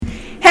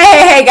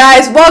Hey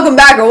guys, welcome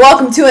back or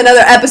welcome to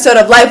another episode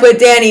of Life with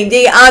Danny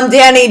D. I'm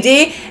Danny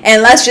D,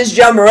 and let's just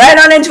jump right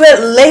on into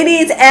it,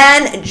 ladies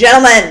and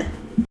gentlemen.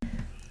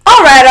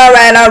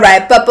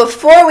 Alright, but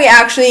before we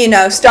actually,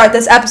 start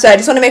this episode, I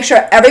just want to make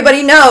sure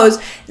everybody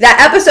knows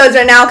that episodes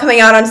are now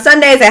coming out on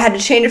Sundays. I had to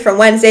change it from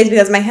Wednesdays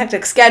because of my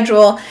hectic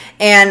schedule,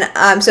 and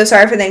I'm so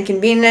sorry for the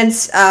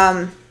inconvenience.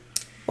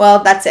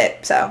 Well, that's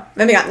it, so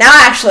moving on. Now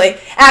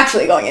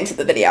actually going into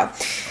the video.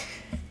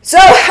 So,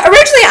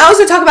 originally I was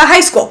going to talk about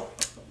high school.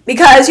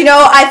 Because,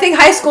 I think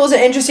high school is an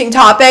interesting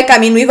topic. I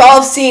mean, we've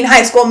all seen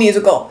High School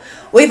Musical.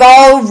 We've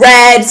all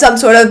read some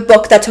sort of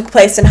book that took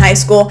place in high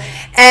school.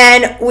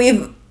 And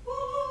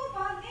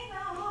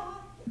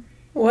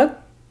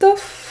What the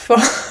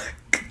fuck?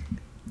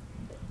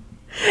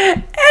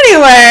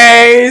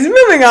 Anyways,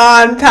 moving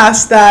on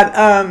past that,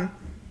 I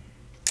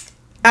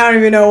don't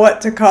even know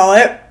what to call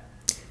it.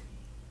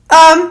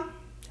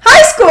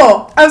 High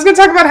school! I was going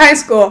to talk about high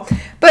school.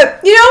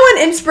 But, when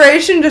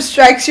inspiration just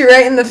strikes you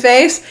right in the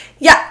face?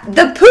 Yeah,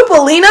 the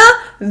Poopolina,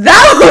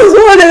 that was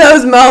one of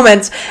those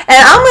moments.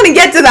 And I'm going to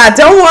get to that.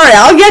 Don't worry,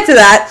 I'll get to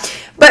that.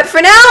 But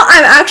for now,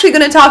 I'm actually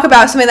going to talk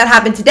about something that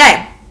happened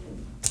today.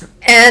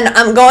 And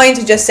I'm going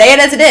to just say it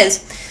as it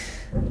is.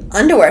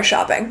 Underwear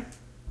shopping.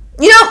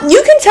 You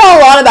can tell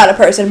a lot about a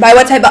person by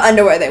what type of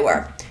underwear they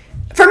wear.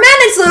 For men,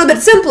 it's a little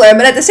bit simpler,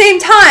 but at the same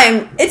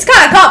time, it's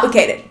kind of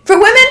complicated. For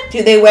women,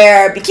 do they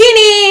wear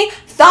bikini,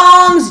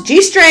 thongs,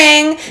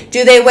 G-string?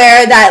 Do they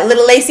wear that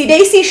little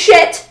lacy-daisy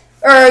shit?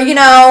 Or,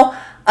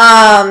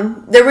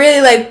 they're really,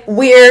 like,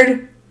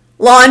 weird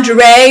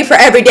lingerie for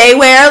everyday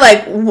wear?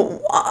 Like,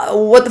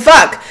 what the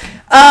fuck?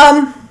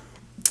 And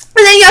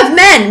then you have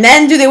men.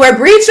 Men, do they wear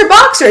briefs or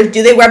boxers?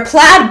 Do they wear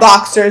plaid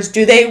boxers?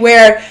 Do they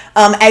wear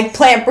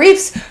eggplant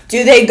briefs?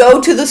 Do they go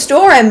to the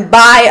store and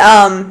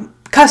buy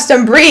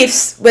custom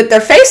briefs with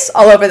their face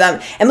all over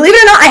them? And believe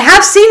it or not, I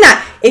have seen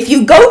that. If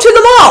you go to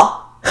the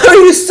mall or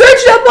you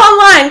search up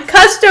online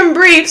custom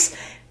briefs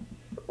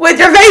with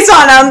your face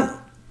on them,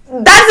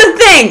 that's a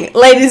thing,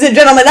 ladies and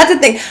gentlemen. That's a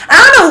thing. I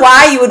don't know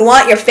why you would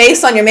want your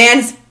face on your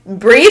man's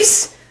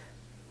briefs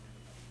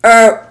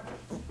or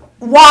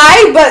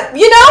why, but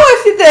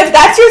if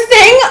that's your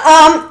thing,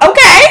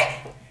 okay,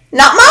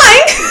 not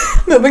mine.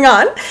 Moving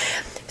on.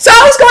 So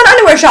I was going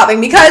underwear shopping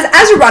because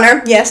as a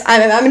runner, yes,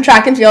 I'm in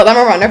track and field. I'm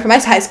a runner from my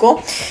high school.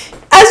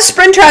 As a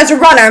sprinter, as a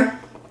runner,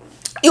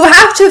 you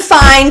have to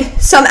find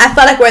some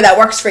athletic wear that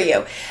works for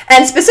you.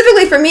 And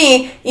specifically for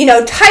me,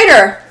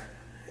 tighter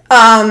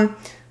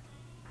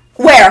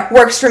wear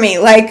works for me.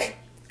 Like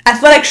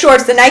athletic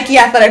shorts, the Nike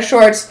athletic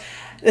shorts,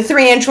 the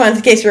 3-inch ones,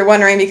 in case you're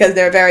wondering, because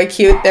they're very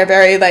cute. They're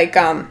very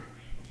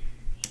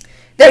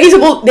they're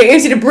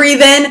easy to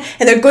breathe in,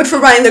 and they're good for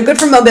running, they're good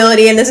for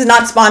mobility, and this is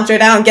not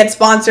sponsored. I don't get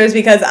sponsors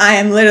because I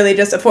am literally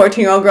just a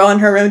 14-year-old girl in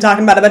her room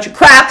talking about a bunch of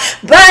crap,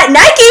 but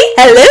Nike,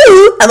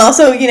 hello! I'm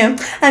also,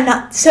 I'm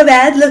not so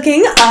bad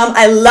looking.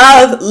 I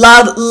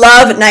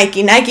love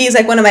Nike. Nike is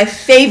like one of my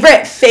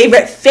favorite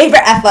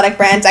athletic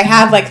brands. I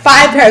have like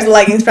 5 pairs of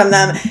leggings from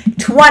them,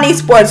 20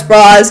 sports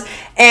bras,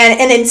 and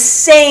an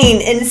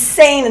insane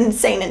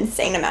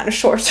amount of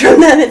shorts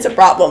from them. It's a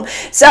problem.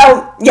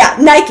 So, yeah,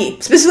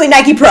 Nike, specifically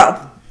Nike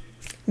Pro.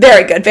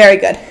 Very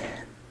good.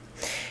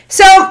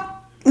 So,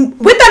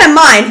 with that in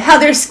mind, how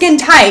they're skin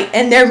tight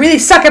and they really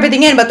suck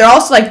everything in, but they're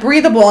also like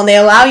breathable and they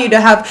allow you to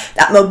have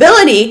that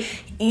mobility,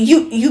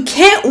 you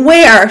can't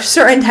wear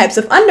certain types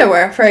of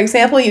underwear. For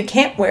example, you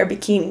can't wear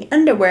bikini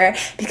underwear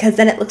because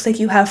then it looks like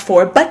you have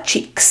 4 butt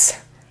cheeks.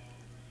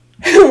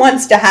 Who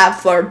wants to have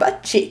 4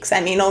 butt cheeks?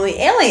 I mean, only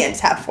aliens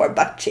have 4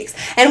 butt cheeks.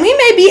 And we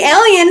may be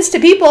aliens to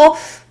people,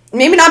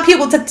 maybe not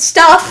people to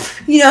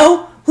stuff,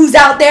 who's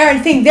out there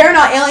and think they're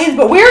not aliens,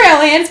 but we're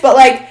aliens. But,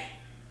 like,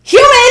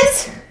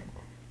 humans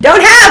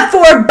don't have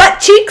 4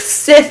 butt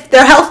cheeks if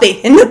they're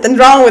healthy and nothing's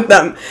wrong with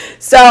them.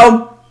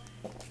 So,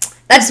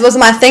 that just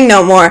wasn't my thing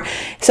no more.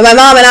 So my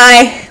mom and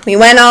I, we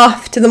went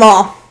off to the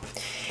mall.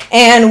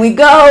 And we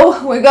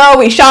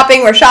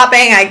shopping.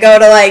 I go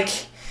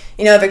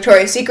to,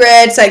 Victoria's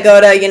Secrets. I go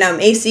to,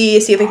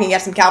 Macy's, see if we can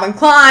get some Calvin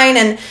Klein.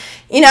 And,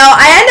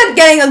 I end up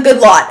getting a good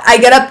lot. I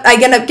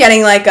end up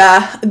getting, like,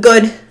 a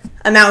good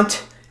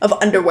amount of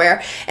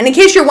underwear. And in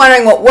case you're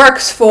wondering what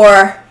works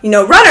for,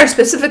 runners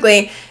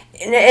specifically,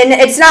 and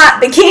it's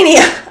not bikini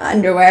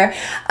underwear,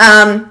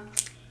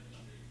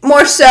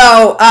 more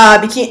so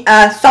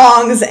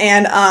thongs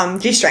and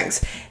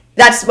G-strings.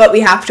 That's what we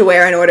have to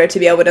wear in order to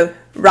be able to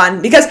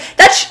run, because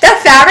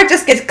that fabric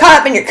just gets caught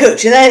up in your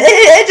cooch, and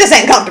it just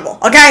ain't comfortable,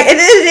 okay?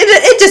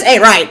 It just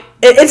ain't right.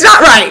 It's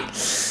not right.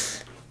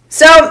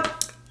 So,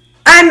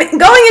 I'm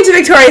going into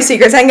Victoria's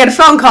Secrets. I can get a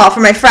phone call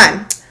from my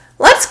friend.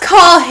 Let's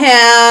call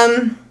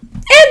him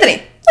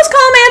Anthony.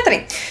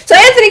 So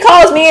Anthony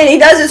calls me, and he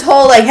does his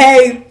whole, like,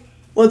 hey,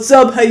 what's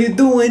up, how you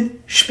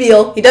doing,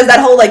 spiel. He does that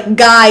whole, like,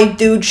 guy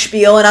dude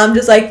spiel, and I'm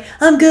just like,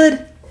 I'm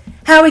good.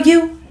 How are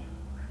you?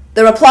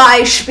 The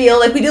reply spiel,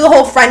 like, we do the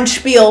whole friend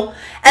spiel.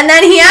 And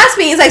then he asked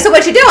me, he's like, so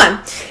what you doing?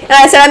 And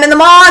I said, I'm in the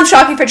mall, I'm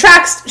shopping for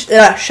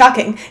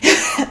shopping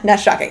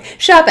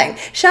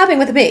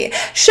with a B,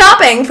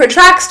 shopping for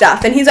track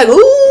stuff. And he's like,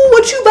 ooh,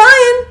 what you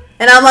buying?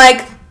 And I'm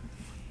like,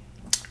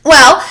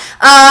 well,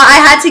 I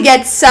had to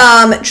get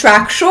some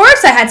track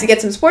shorts, I had to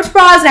get some sports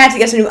bras, and I had to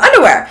get some new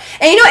underwear.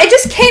 And it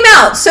just came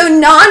out so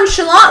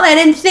nonchalantly, I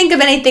didn't think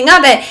of anything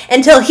of it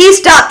until he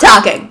stopped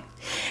talking.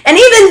 And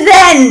even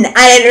then,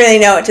 I didn't really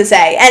know what to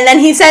say. And then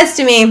he says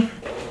to me,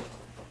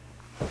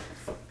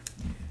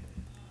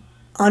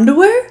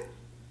 underwear?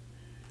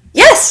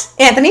 Yes,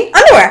 Anthony,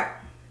 underwear.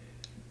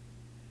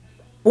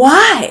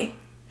 Why?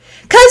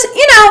 Because,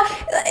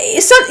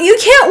 you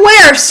can't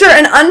wear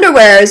certain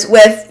underwears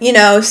with,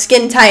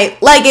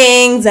 skin-tight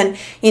leggings and,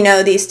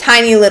 these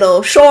tiny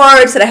little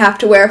shorts that I have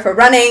to wear for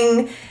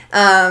running.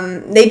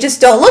 They just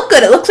don't look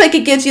good. It looks like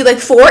it gives you,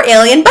 4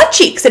 alien butt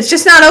cheeks. It's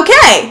just not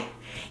okay.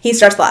 He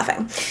starts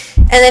laughing.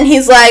 And then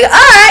he's like, all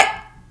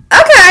right,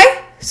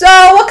 okay, so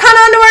what kind of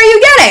underwear are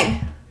you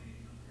getting?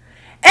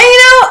 And,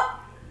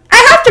 I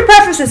have to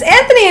preface this.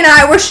 Anthony and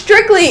I were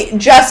strictly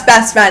just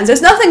best friends.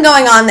 There's nothing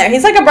going on there.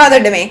 He's like a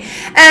brother to me.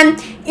 And,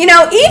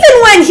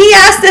 even when he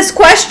asked this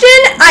question,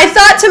 I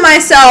thought to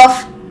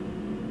myself,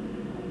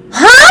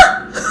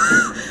 huh?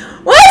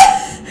 What?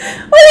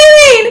 What do you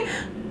mean?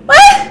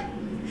 What?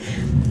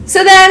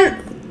 So then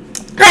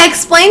I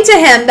explained to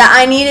him that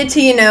I needed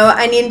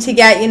to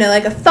get,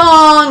 a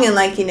thong and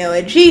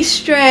a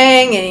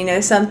G-string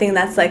and, something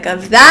that's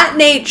of that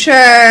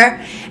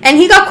nature. And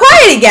he got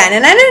quiet again,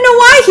 and I didn't know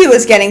why he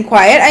was getting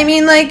quiet. I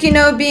mean,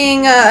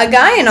 being a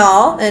guy and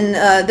all, and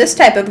this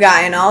type of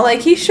guy and all,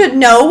 he should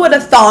know what a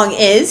thong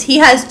is. He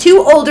has 2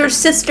 older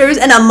sisters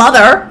and a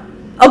mother,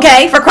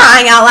 okay, for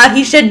crying out loud.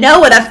 He should know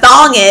what a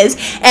thong is,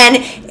 and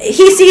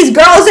he sees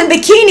girls in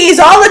bikinis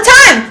all the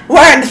time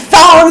wearing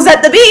thongs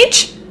at the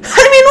beach.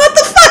 I mean, what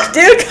the fuck,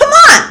 dude? Come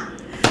on.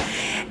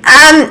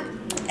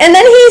 And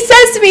then he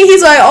says to me,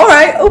 he's like, all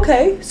right,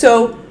 okay,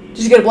 so did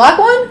you get a black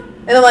one?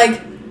 And I'm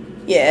like,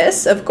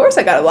 yes, of course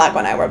I got a black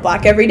one. I wear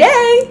black every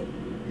day.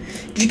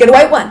 Did you get a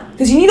white one?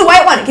 Because you need a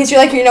white one in case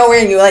you're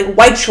wearing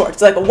white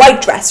shorts, or a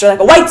white dress, or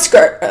a white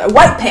skirt, or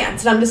white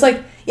pants. And I'm just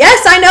like,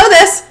 yes, I know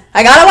this.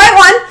 I got a white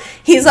one.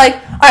 He's like,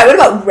 all right, what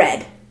about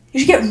red? You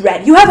should get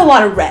red. You have a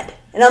lot of red.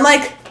 And I'm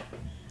like,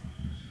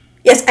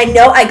 yes, I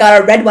know I got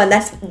a red one.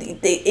 That's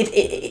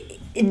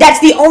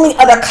the only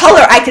other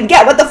color I could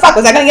get. What the fuck?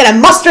 Was I going to get a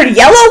mustard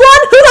yellow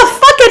one? Who the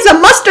fuck gets a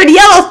mustard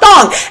yellow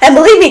thong? And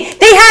believe me,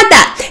 they had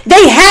that.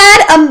 They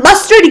had a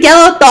mustard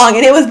yellow thong,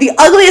 and it was the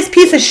ugliest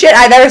piece of shit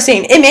I've ever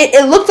seen.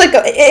 It looked like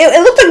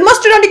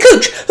mustard on your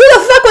cooch. Who the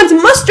fuck wants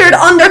mustard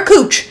on their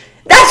cooch?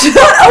 That's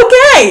not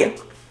okay.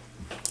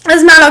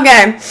 That's not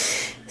okay.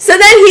 So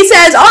then he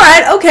says, all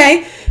right,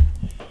 okay.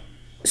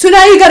 So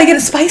now you got to get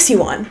a spicy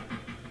one.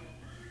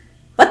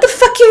 What the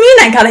fuck you mean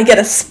I got to get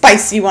a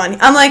spicy one?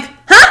 I'm like,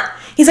 huh?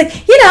 He's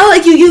like, you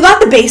got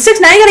the basics.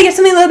 Now you got to get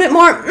something a little bit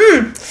more,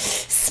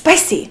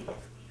 spicy.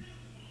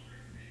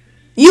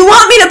 You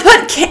want me to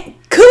put cayenne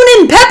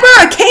pepper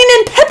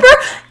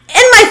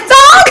in my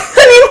thong?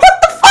 I mean, what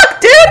the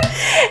fuck, dude?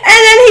 And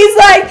then he's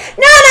like,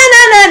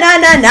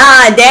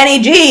 nah,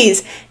 Danny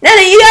G's. No,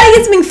 you gotta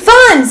get something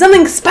fun,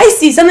 something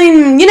spicy,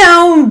 something,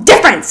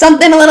 different.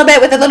 Something a little bit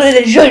with a little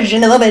bit of zhuzh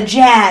and a little bit of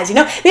jazz,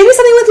 Maybe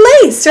something with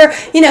lace or,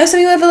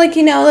 something with, a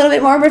little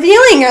bit more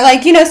revealing or,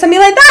 something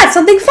like that.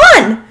 Something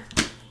fun.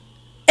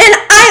 And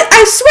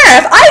I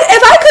swear,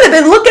 if I could have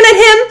been looking at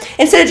him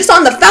instead of just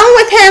on the phone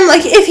with him,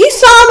 if he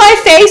saw my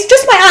face,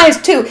 just my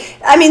eyes too.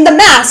 I mean, the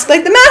mask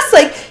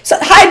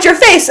hides your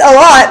face a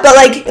lot, but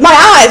my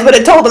eyes would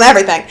have told him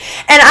everything.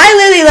 And I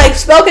literally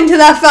spoke into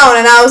that phone,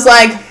 and I was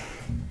like,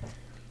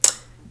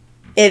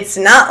 it's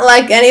not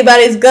like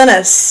anybody's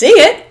gonna see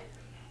it.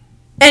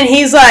 And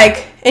he's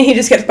like, and he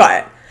just gets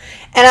quiet.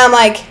 And I'm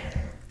like,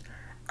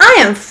 I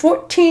am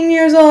 14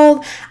 years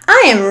old.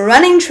 I am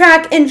running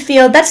track and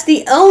field. That's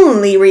the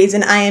only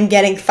reason I am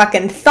getting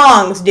fucking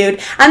thongs,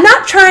 dude. I'm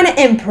not trying to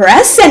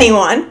impress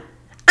anyone.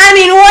 I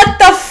mean, what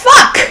the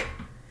fuck?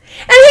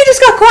 And he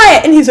just got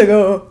quiet, and he's like,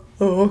 oh,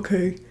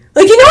 okay.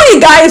 When a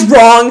guy is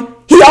wrong,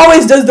 he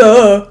always does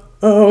the,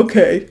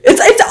 okay.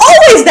 It's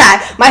always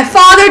that. My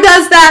father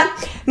does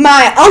that.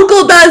 My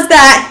uncle does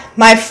that.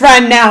 My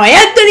friend now,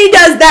 Anthony,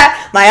 does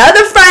that. My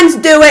other friends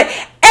do it.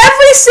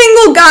 Every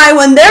single guy,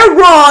 when they're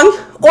wrong,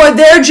 or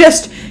they're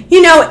just,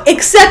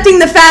 accepting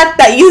the fact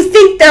that you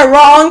think they're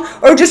wrong,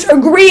 or just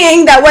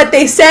agreeing that what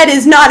they said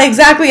is not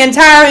exactly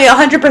entirely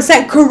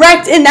 100%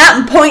 correct in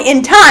that point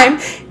in time,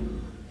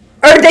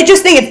 or they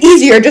just think it's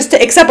easier just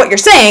to accept what you're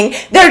saying,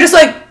 they're just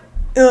like,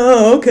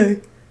 oh,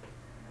 okay.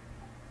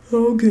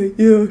 Okay,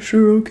 yeah,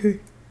 sure, okay.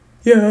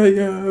 Yeah,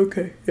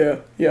 okay,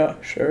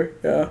 yeah, sure,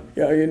 yeah,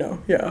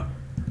 yeah.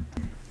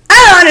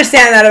 I don't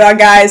understand that about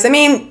guys. I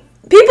mean,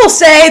 people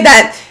say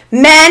that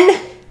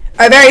men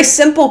are very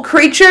simple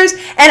creatures,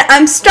 and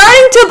I'm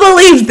starting to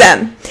believe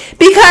them,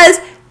 because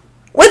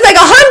with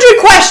 100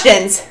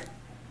 questions,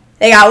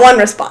 they got one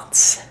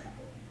response.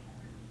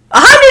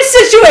 100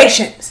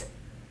 situations,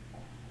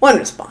 one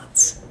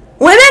response.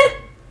 Women,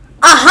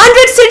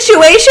 100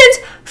 situations,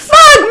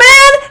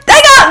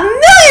 got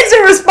millions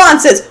of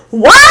responses.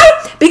 Why?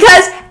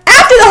 Because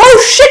after the whole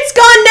shit's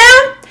gone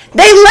down,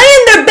 they lay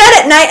in their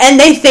bed at night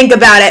and they think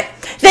about it.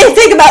 They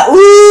think about,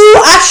 ooh,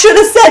 I should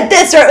have said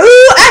this, or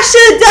ooh, I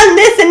should have done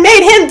this and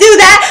made him do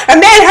that, or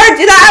made her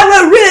do that. I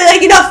would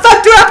really,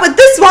 fucked her up with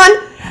this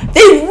one.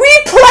 They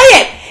replay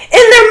it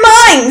in their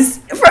minds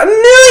for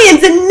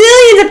millions and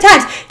millions of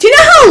times. Do you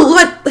know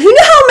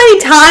how many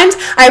times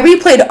I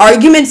replayed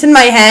arguments in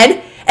my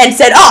head and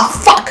said, oh,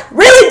 fuck,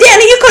 really,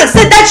 Danny, you could have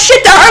said that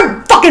shit to her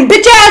fucking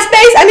bitch-ass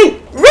face? I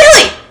mean,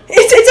 really?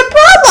 It's a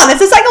problem.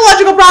 It's a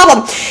psychological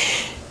problem.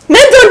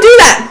 Men don't do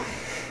that.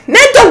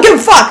 Men don't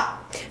give a fuck.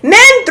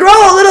 Men throw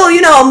a little,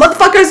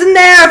 motherfuckers in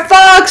there,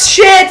 fucks,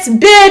 shits,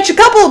 bitch, a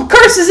couple of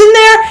curses in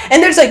there,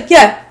 and they're just like,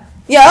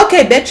 yeah,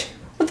 okay, bitch.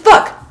 What the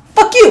fuck?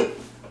 Fuck you.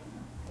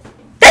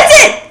 That's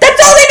it.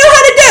 That's all they know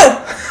how to do.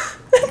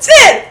 That's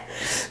it.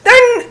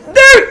 Men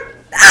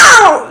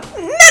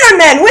are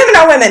men, women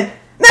are women.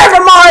 Men are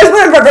from Mars,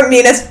 women are from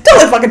Venus.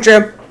 Totally fucking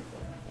true.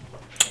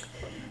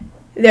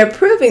 They're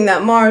proving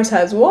that Mars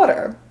has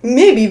water.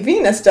 Maybe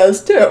Venus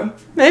does too.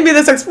 Maybe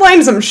this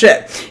explains some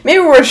shit. Maybe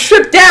we're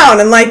stripped down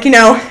in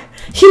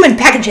human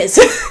packages.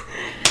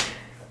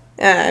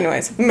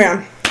 Anyways,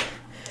 man.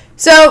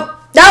 So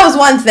that was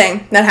one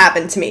thing that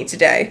happened to me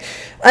today.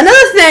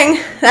 Another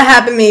thing that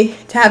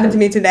happened to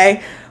me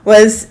today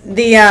was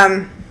the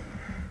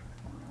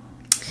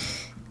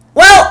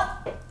well,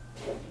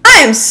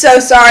 I am so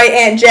sorry,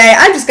 Aunt Jay.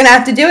 I'm just gonna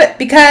have to do it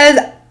because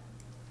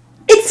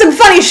it's some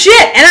funny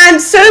shit, and I'm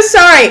so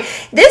sorry.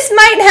 This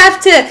might have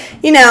to,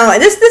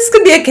 this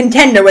could be a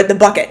contender with the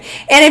bucket.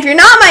 And if you're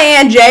not my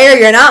Aunt Jay, or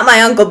you're not my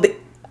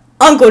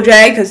Uncle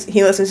Jay, because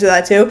he listens to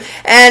that too,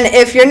 and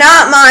if you're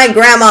not my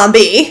Grandma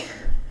B,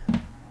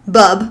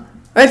 Bub,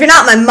 or if you're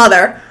not my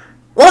mother,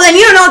 well, then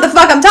you don't know what the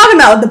fuck I'm talking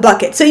about with the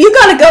bucket. So you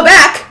gotta go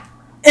back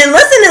and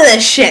listen to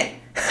this shit.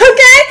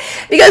 Okay?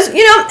 Because,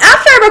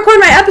 after I record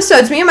my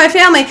episodes, me and my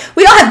family,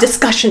 we all have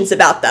discussions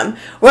about them.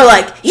 We're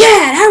like, yeah,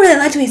 I really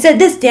liked when he said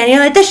this, Danny, I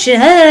like this shit.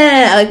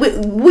 Like,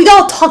 we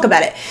all talk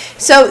about it.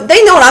 So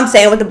they know what I'm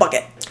saying with the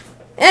bucket.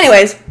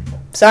 Anyways,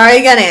 sorry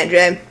again,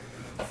 Andrew.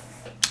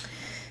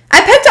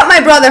 I picked up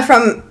my brother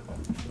from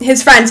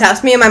his friend's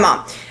house, me and my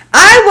mom.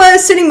 I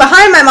was sitting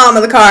behind my mom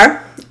in the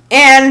car,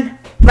 and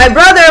my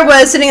brother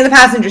was sitting in the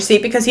passenger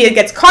seat because he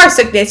gets car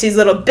sickness. He's a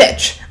little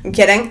bitch. I'm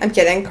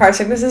kidding. Car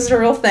sickness is a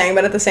real thing,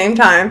 but at the same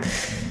time,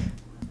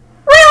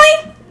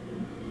 really?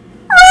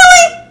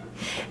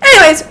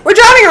 Anyways, we're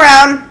driving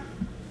around,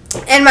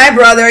 and my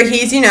brother,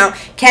 he's,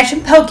 catching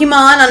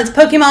Pokemon on his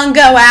Pokemon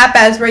Go app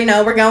as we're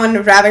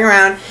driving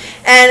around.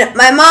 And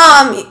my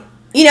mom,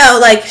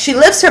 she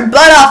lifts her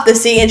butt off the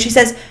seat and she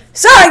says,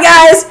 sorry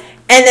guys.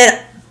 And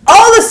then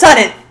all of a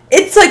sudden,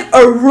 it's like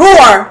a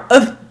roar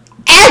of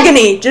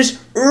agony just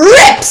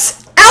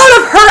rips out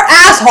of her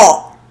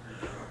asshole.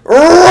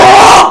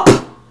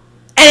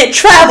 And it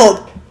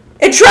traveled.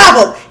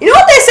 You know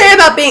what they say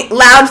about being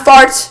loud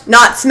farts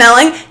not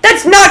smelling?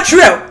 That's not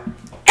true.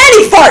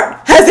 Any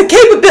fart has the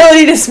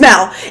capability to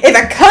smell. If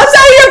it comes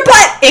out of your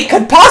butt, it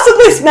could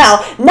possibly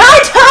smell. 9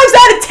 times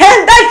out of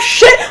 10, that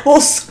shit will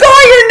scar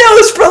your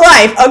nose for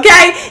life,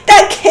 okay?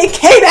 That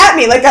came at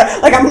me like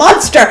a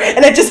monster,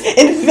 and it just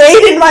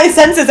invaded my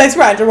senses. I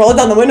swear, I had to roll it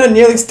down the window and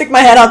nearly stick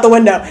my head out the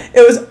window.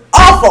 It was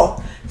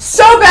awful.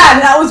 So bad,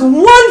 and that was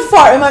one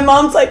fart, and my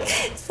mom's like,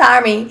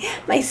 sorry,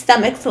 my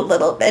stomach's a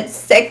little bit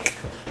sick.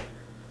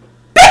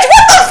 Bitch,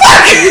 what the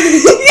fuck?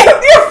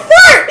 Your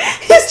fart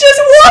is just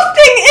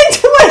wafting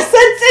into my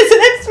senses,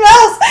 and it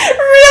smells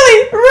really,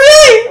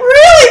 really,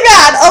 really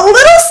bad. A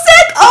little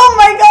sick? Oh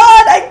my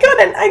god, I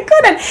couldn't.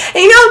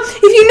 And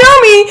if you know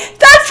me,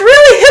 that's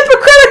really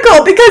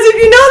hypocritical, because if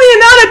you know the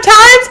amount of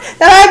times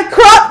that I've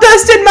crop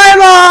dusted my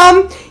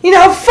mom,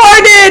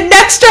 farted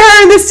next to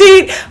her in the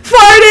seat,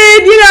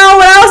 farted,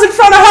 when I was in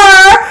front of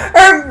her,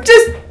 or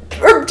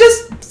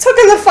just took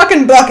in the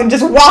fucking book and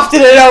just wafted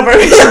it over.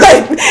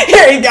 Like,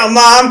 here you go,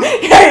 Mom.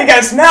 Here you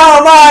go,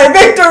 smell my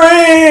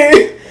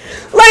victory.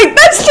 Like,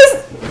 that's just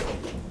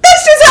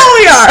how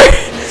we are.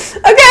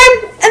 Okay?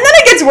 And then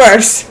it gets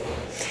worse.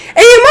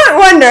 And you might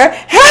wonder,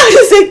 how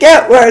does it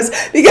get worse?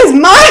 Because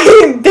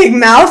my big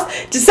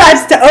mouth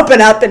decides to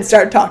open up and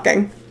start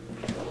talking.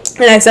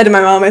 And I said to my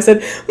mom, Mom, this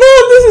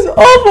is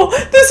awful.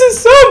 This is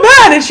so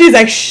bad. And she's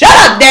like, shut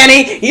up,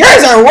 Danny.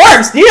 Yours are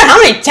worse. Do you know how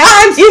many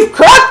times you've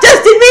crop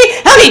dusted me?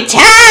 How many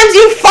times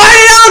you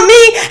farted on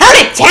me? How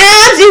many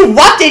times you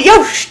wafted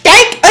your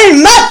stank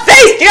in my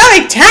face? Do you know how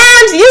many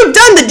times you've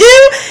done the do?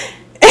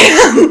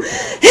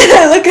 And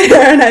I look at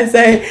her and I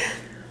say,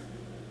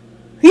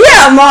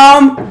 yeah,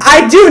 Mom,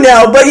 I do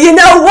know. But you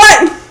know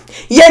what?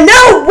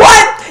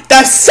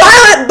 The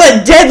silent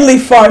but deadly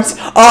farts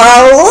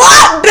are a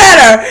lot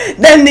better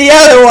than the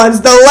other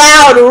ones, the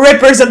loud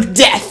rippers of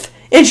death.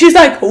 And she's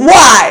like,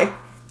 why?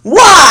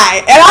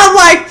 And I'm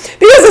like,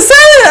 because the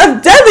silent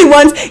of deadly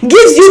ones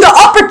gives you the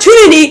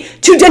opportunity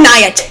to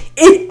deny it.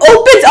 It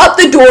opens up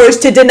the doors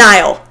to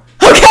denial.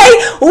 Okay?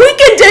 We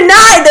can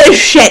deny this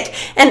shit.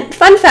 And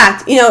fun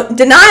fact,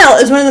 denial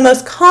is one of the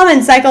most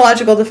common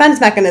psychological defense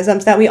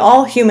mechanisms that we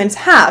all humans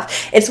have.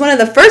 It's one of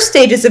the first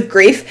stages of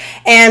grief,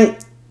 and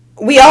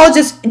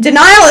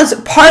denial is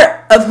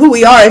part of who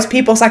we are as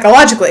people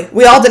psychologically.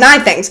 We all deny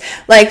things.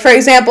 Like, for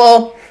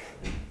example,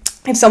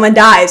 if someone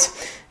dies,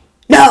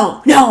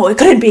 no, it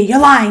couldn't be. You're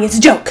lying. It's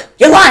a joke.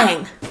 You're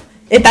lying.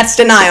 That's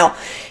denial.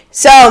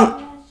 So,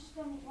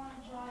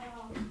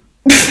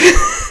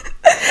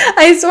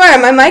 I swear,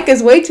 my mic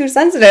is way too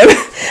sensitive.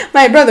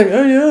 My brother,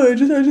 I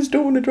just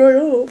don't want to dry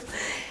off.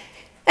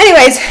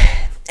 Anyways,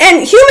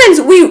 and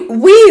humans,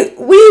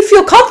 we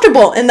feel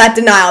comfortable in that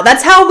denial.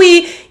 That's how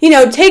we,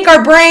 take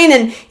our brain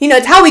and,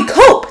 it's how we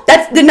cope.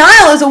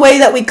 Denial is a way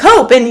that we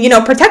cope and,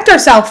 protect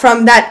ourselves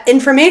from that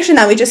information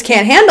that we just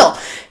can't handle.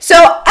 So,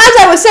 as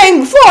I was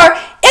saying before,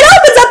 it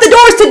opens up the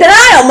doors to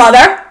denial,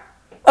 mother.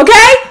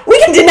 Okay? We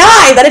can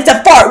deny that it's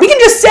a fart. We can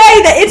just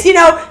say that it's,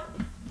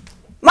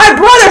 my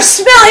brother's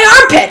smelly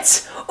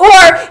armpits. Or,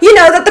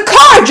 that the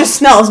car just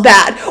smells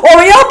bad. Or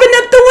we opened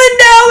up the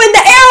window and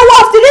the air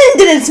wafted in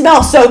didn't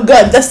smell so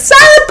good. The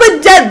silent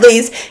but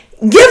deadlies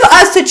give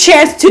us a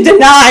chance to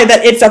deny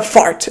that it's a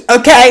fart,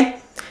 okay?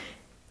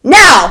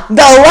 Now,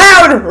 the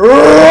loud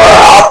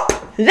rump.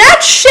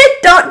 That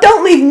shit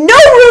don't leave no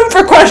room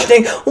for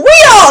questioning. We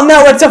all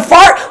know it's a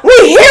fart. We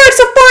hear it's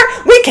a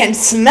fart. We can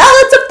smell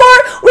it's a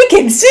fart. We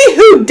can see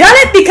who done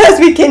it because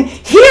we can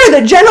hear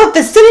the general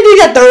vicinity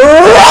that the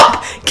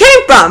rump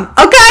came from,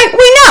 okay?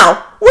 We know.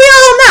 We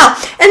all know.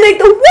 And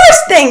the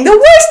worst thing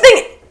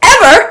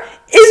ever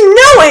is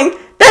knowing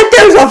that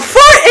there's a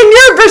fart in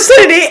your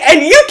vicinity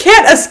and you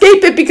can't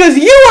escape it because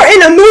you are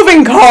in a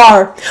moving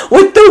car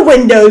with the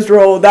windows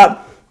rolled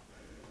up.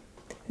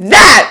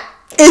 That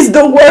is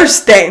the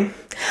worst thing.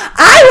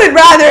 I would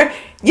rather,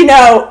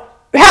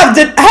 have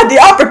the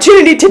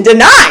opportunity to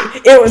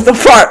deny it was the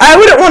fart. I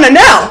wouldn't want to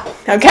know,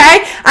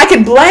 okay? I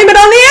could blame it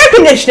on the air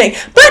conditioning.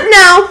 But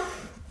now,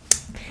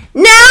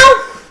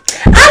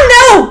 I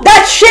know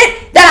that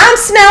shit that I'm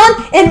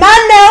smelling in my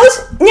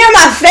nose near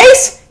my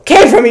face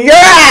came from your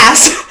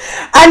ass.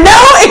 I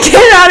know it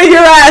came out of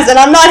your ass and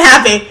I'm not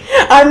happy.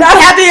 I'm not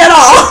happy at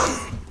all.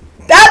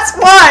 That's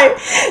why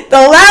the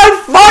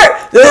loud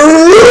fart,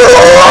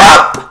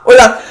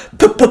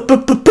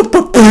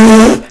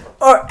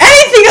 or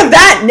anything of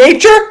that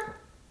nature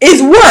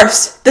is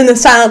worse than the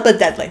silent but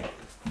deadly.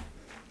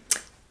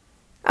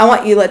 I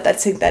want you to let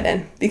that sink that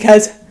in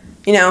because,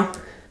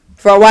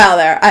 for a while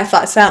there, I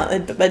thought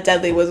silent but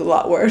deadly was a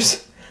lot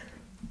worse.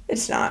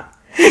 It's not.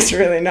 It's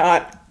really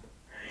not.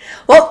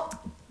 Well,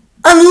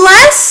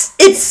 unless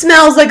it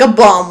smells like a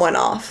bomb went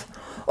off.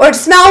 Or it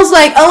smells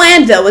like a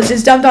landfill was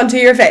just dumped onto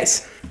your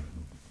face.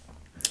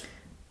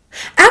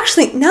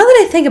 Actually, now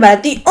that I think about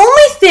it, the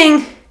only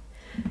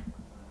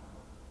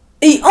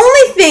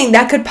thing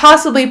that could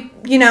possibly,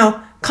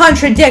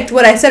 contradict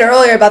what I said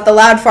earlier about the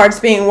loud farts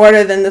being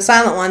worse than the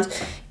silent ones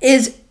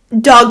is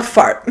dog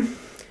fart.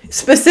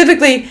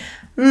 Specifically,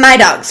 my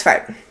dog's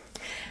fart.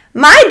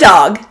 My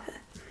dog,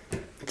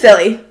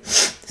 Philly,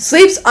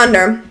 sleeps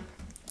under...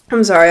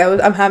 I'm sorry,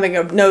 I'm having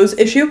a nose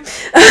issue.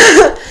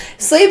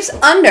 Sleeps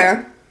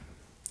under...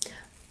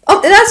 Oh,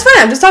 that's fine.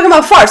 I'm just talking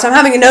about farts. I'm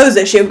having a nose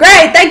issue.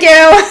 Great, thank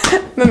you.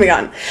 Moving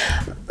on.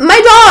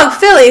 My dog,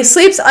 Philly,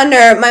 sleeps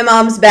under my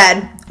mom's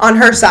bed on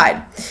her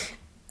side.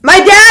 My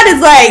dad is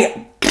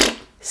like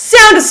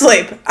sound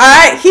asleep, all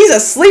right? He's a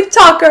sleep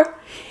talker.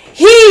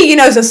 He,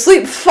 is a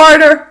sleep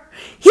farter.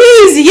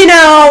 He's,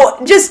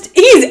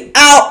 he's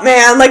out,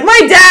 man. Like, my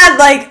dad,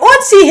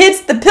 once he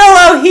hits the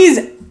pillow,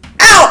 he's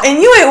out, and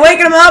you ain't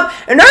waking him up.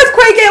 An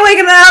earthquake ain't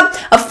waking him up.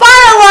 A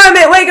fire alarm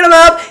ain't waking him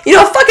up.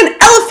 A fucking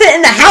elephant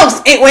in the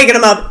house ain't waking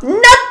him up.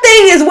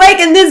 Nothing is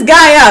waking this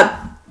guy up.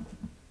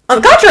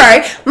 On the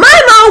contrary,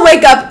 my mom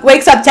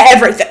wakes up to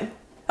everything.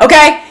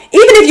 Okay?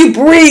 Even if you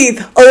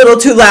breathe a little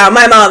too loud,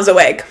 my mom's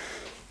awake.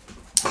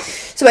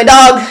 So my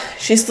dog,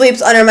 she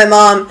sleeps under my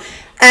mom,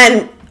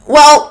 and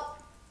well,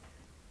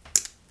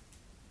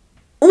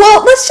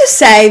 let's just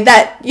say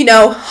that,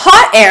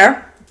 hot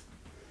air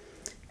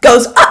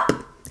goes up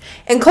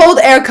and cold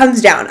air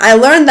comes down. I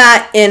learned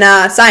that in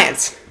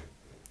science.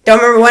 Don't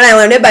remember when I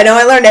learned it, but I know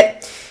I learned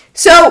it.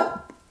 So,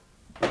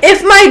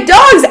 if my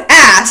dog's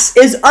ass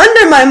is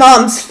under my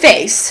mom's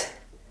face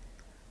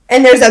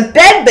and there's a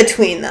bed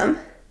between them,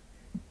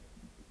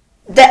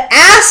 the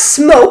ass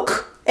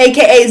smoke,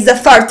 aka the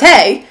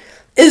farte,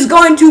 is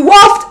going to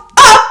waft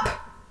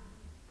up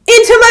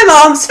into my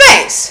mom's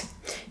face.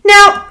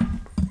 Now,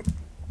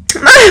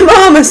 my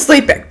mom is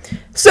sleeping.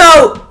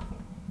 So,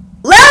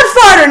 loud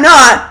fart or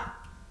not,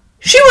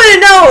 she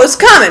wouldn't know it was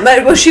coming.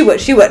 But she would.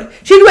 She'd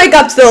wake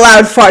up to the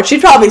loud fart.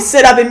 She'd probably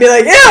sit up and be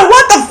like, ew,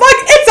 what the fuck?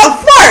 It's a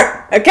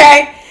fart!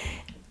 Okay?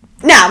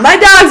 Now, my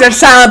dogs are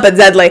silent but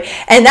deadly.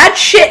 And that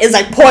shit is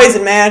like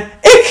poison, man.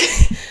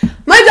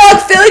 My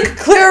dog Philly could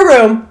clear a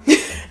room.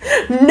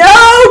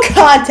 No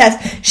contest.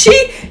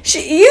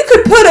 You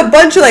could put a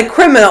bunch of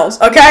criminals,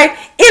 okay,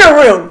 in a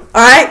room,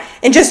 all right,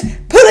 and just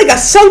put a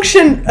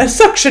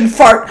suction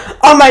fart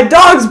on my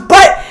dog's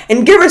butt,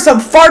 and give her some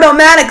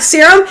fartomatic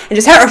serum and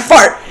just have her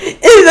fart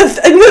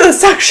into the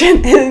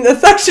suction, and the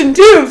suction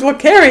tubes will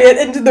carry it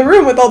into the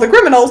room with all the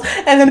criminals,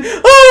 and then,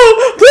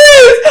 oh,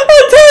 please,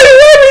 I'll tell you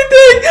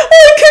everything.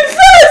 I'll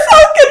confess,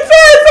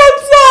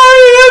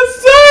 I'm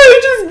sorry,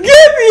 just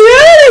get me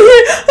out of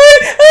here.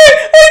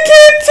 I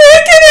can't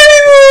take it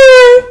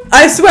anymore.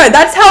 I swear,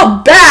 that's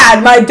how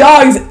bad my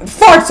dog's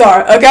farts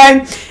are,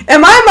 okay?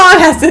 And my mom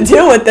has to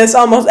deal with this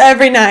almost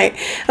every night.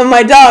 And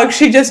my dog,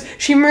 she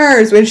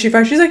murs when she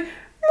farts. She's like,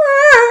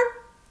 murr.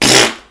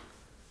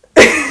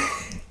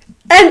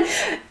 And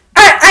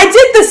I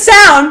did the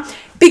sound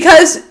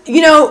because,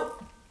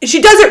 she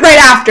does it right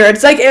after.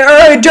 It's like,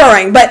 or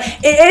during, but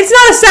it's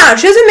not a sound.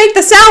 She doesn't make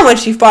the sound when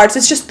she farts.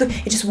 It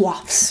just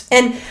wafts.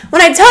 And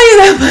when I tell you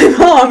that my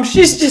mom,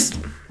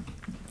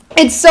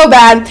 it's so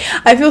bad.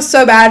 I feel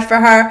so bad for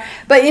her.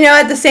 But,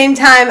 at the same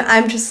time,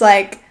 I'm just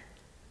like,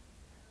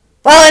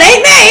 well, it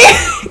ain't me,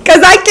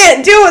 because I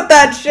can't deal with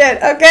that shit,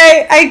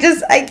 okay? I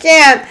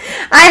can't.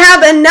 I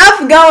have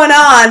enough going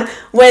on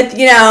with,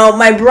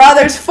 my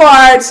brother's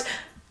farts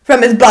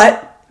from his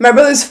butt, my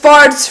brother's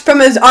farts from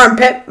his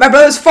armpit, my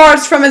brother's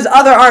farts from his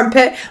other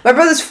armpit, my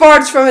brother's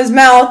farts from his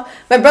mouth,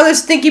 my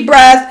brother's stinky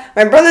breath,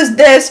 my brother's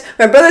this,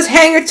 my brother's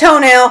hanger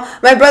toenail,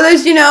 my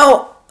brother's,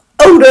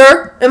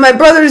 odor, and my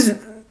brother's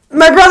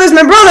my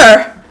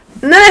brother.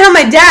 And then I have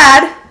my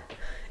dad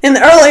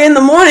early in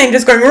the morning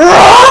just going,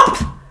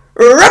 rop,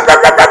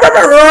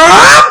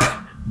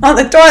 on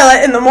the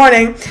toilet in the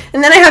morning.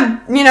 And then I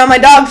have, my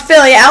dog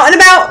Philly out and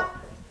about.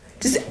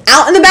 Just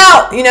out and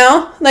about,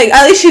 Like,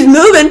 at least she's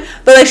moving,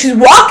 but, like, she's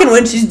walking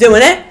when she's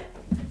doing it.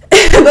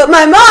 But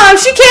my mom,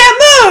 she can't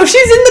move.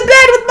 She's in the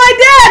bed with my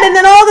dad. And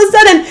then all of a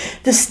sudden,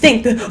 the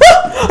stink.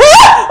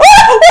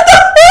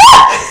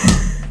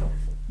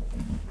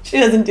 She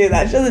doesn't do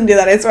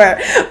that. I swear.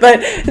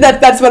 But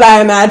that's what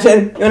I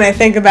imagine when I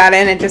think about it,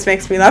 and it just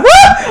makes me laugh.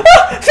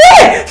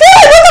 Philly,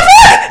 what the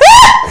fuck?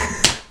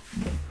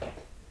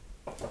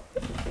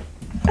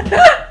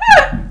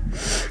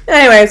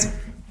 Anyways,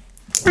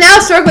 now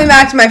circling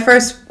back to my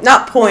first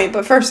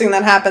thing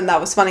that happened that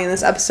was funny in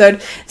this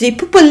episode, the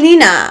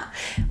Pupolina.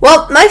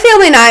 Well, my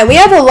family and I, we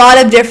have a lot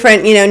of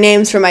different,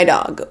 names for my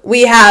dog.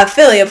 We have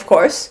Philly, of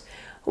course.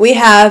 We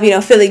have,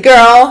 Philly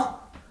Girl.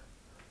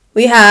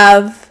 We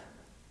have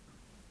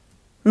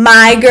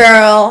My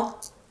Girl.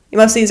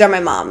 Most of these are my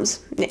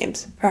mom's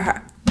names for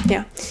her.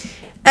 Yeah.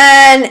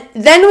 And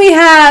then we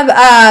have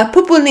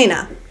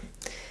Pupolina.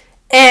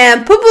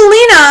 And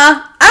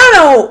Pupolina, I don't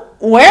know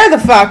where the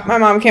fuck my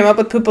mom came up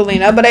with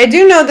Pupolina, but I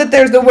do know that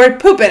there's the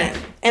word poop in it.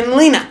 And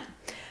Lena.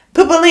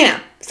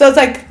 Pupolina. So it's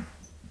like,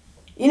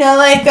 how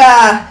like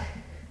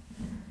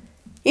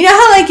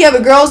you have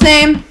a girl's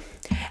name,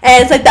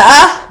 and it's like the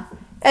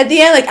at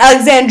the end, like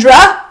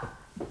Alexandra,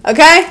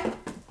 okay?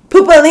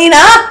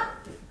 Pupolina.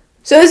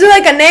 So is it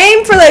like a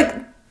name for like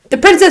the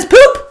Princess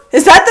Poop?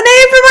 Is that the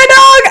name for my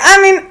dog?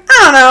 I mean, I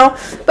don't know.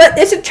 But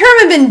it's a term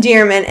of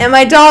endearment, and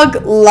my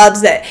dog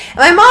loves it. And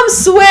my mom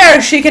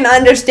swears she can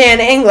understand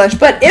English,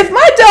 but if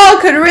my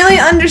dog could really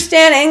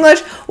understand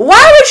English,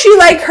 why would she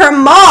like her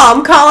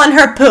mom calling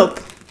her poop?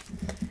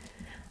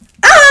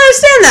 I don't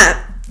understand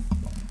that.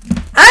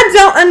 I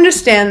don't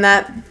understand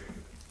that.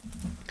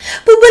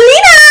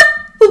 Pupolina!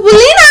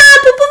 Pupolina!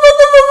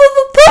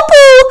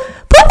 Poo-poo!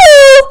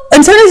 Poo-poo!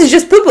 And sometimes it's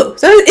just poo-poo.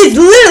 Sometimes it's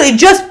literally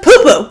just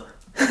poo-poo.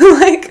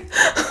 Like,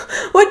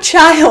 what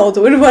child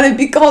would want to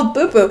be called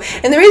poo-poo?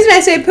 And the reason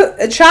I say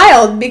a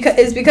child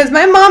is because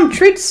my mom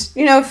treats,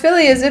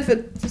 Philly as if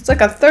it's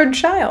like a third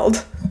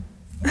child.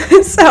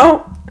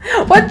 So,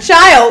 what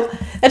child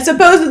that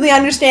supposedly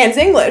understands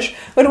English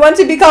would want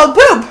to be called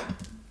poop?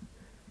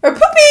 Or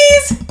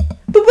poopies?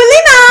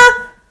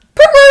 Pupolina!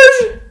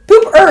 Poopers!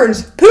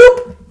 Poopers!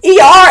 Poop!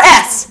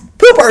 E-R-S!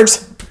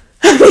 Poopers!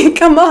 I mean,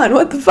 come on,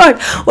 what the fuck?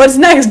 What's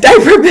next,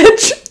 diaper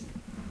bitch?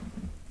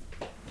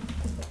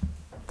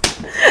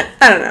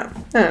 I don't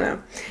know.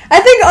 I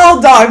think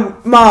all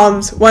dog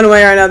moms, one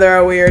way or another,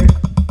 are weird.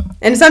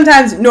 And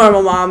sometimes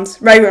normal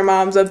moms, regular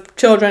moms of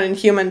children and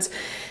humans.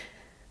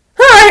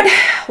 Alright.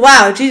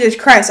 Wow, Jesus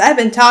Christ. I've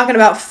been talking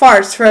about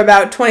farts for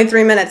about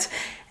 23 minutes.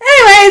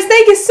 Anyways,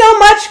 thank you so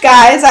much,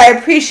 guys. I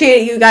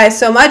appreciate you guys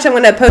so much. I'm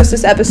going to post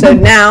this episode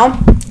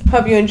now.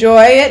 Hope you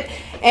enjoy it.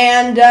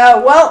 And,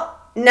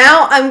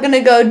 now I'm going to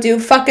go do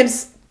fucking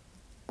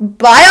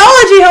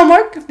biology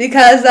homework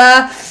because,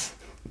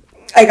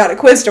 I got a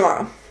quiz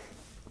tomorrow.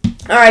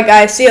 Alright,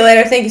 guys. See you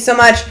later. Thank you so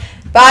much.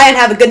 Bye and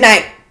have a good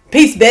night.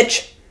 Peace,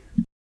 bitch.